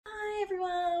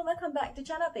welcome back to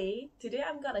Channel B. Today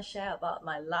I'm gonna share about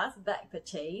my last bag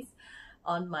purchase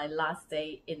on my last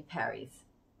day in Paris.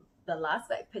 The last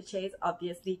bag purchase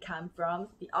obviously came from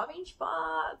the orange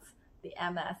box, the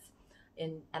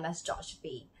MS George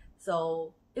V.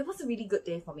 So it was a really good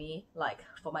day for me, like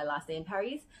for my last day in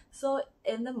Paris. So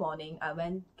in the morning, I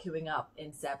went queuing up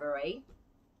in Savary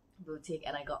boutique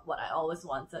and I got what I always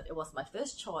wanted. It was my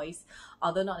first choice,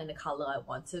 although not in the color I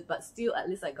wanted, but still at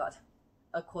least I got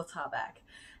a quota bag.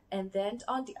 And then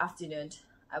on the afternoon,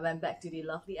 I went back to the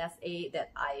lovely SA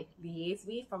that I liaised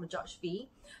with from George V,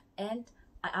 and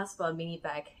I asked for a mini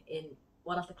bag in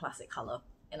one of the classic color,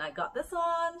 and I got this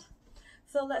one.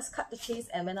 So let's cut the chase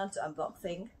and went on to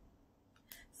unboxing.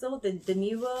 So the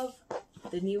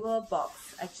newer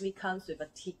box actually comes with a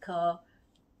thicker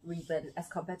ribbon as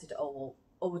compared to the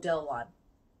older one.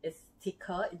 It's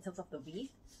thicker in terms of the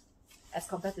width as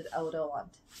compared to the older one.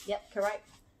 Yep, correct.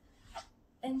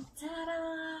 And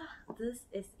ta-da! This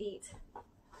is it.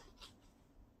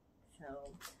 So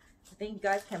I think you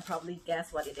guys can probably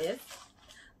guess what it is.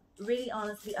 Really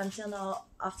honestly, until now,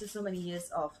 after so many years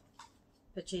of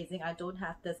purchasing, I don't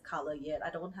have this color yet.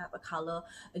 I don't have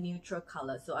a neutral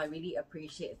color, so I really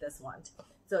appreciate this one.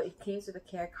 So it came with a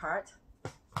care card,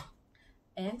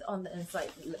 and on the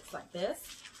inside it looks like this.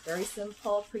 Very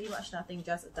simple, pretty much nothing,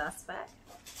 just a dust bag.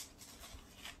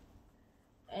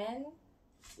 And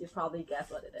you probably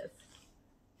guess what it is.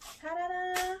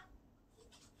 Ta-da-da!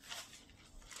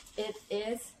 It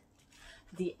is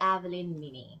the Evelyne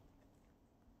Mini.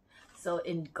 So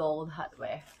in gold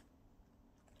hardware.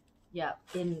 Yeah,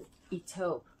 in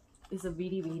Etoupe. It's a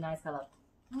really nice color.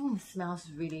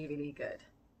 Smells really good.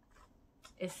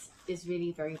 It's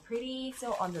really very pretty.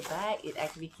 So on the back, it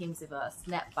actually comes with a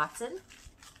snap button.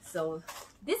 So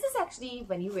this is actually,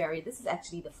 when you wear it, this is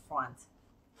actually the front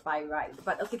by right.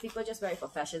 But okay, people just wear it for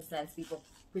fashion sense. People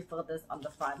prefer this on the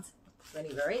front when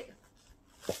you wear it.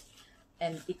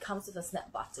 And it comes with a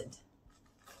snap button.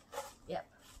 Yep.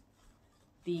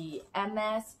 The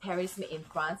MS Paris made in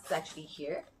France is actually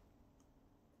here.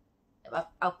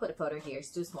 I'll put a photo here.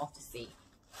 It's too small to see.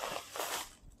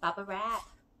 Bubble wrap.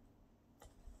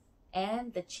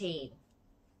 And the chain.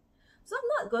 So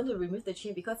I'm not going to remove the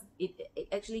chain because it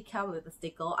actually comes with a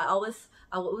sticker. I will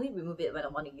only remove it when I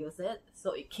want to use it.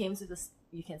 So it came with this,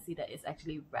 you can see that it's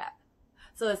actually wrapped.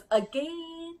 So it's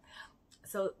again,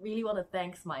 so really want to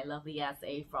thank my lovely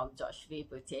SA from George V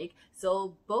Boutique.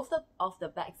 So both of the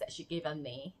bags that she given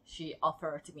me, she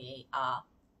offered to me are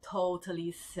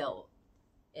totally sealed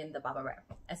in the bubble wrap,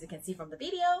 as you can see from the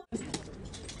video.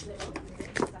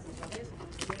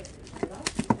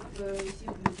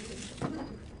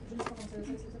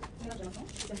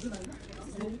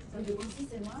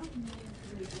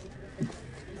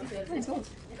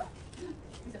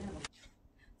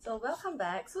 So welcome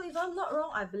back. So if I'm not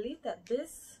wrong, I believe that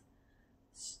this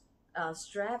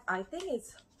strap, I think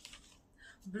it's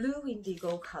blue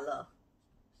indigo color.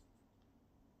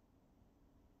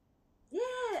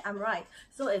 Yeah, I'm right.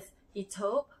 So it's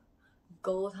Etoupe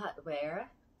gold hardware.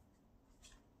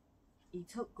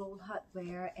 Etoupe gold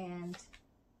hardware, and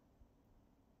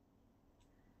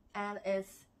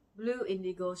it's blue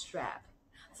indigo strap.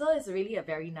 So it's really a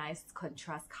very nice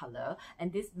contrast color,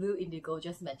 and this blue indigo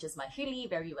just matches my hoodie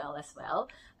very well as well,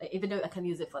 even though I can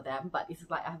use it for them. But it's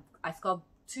like I scored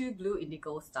 2 blue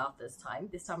indigo stuff this time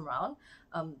around.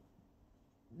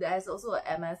 There's also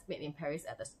a MS made in Paris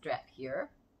at the strap here.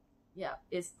 Yeah,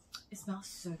 it smells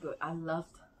so good. I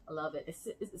love it.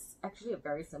 It's actually a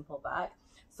very simple bag.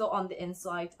 So on the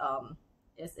inside,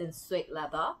 it's in suede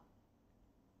leather.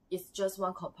 It's just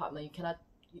one compartment. You cannot.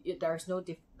 There's no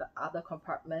the other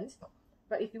compartment.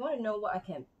 But if you want to know what I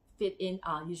can fit in,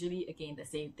 usually again the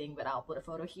same thing, but I'll put a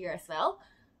photo here as well.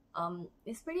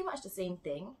 It's pretty much the same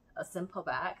thing. A simple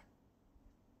bag.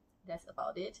 That's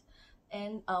about it.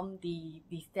 And the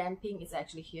stamping is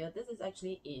actually here. This is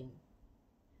actually in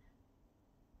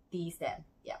the stamp.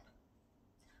 Yep.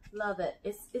 Love it.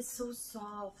 It's so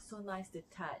soft, so nice to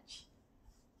touch.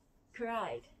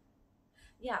 Cried.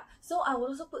 Yeah, so I will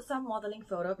also put some modeling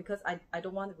photo because I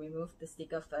don't want to remove the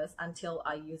sticker first until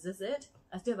I uses it.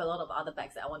 I still have a lot of other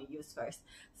bags that I want to use first.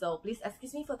 So please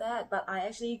excuse me for that, but I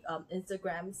actually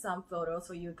Instagram some photos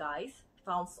for you guys,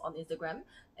 found on Instagram,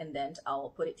 and then I'll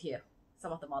put it here.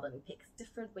 Some of the modeling pics,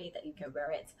 different way that you can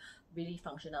wear it. Really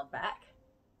functional bag.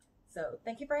 So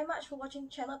thank you very much for watching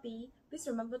Channel B. Please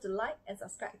remember to like and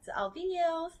subscribe to our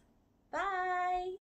videos. Bye!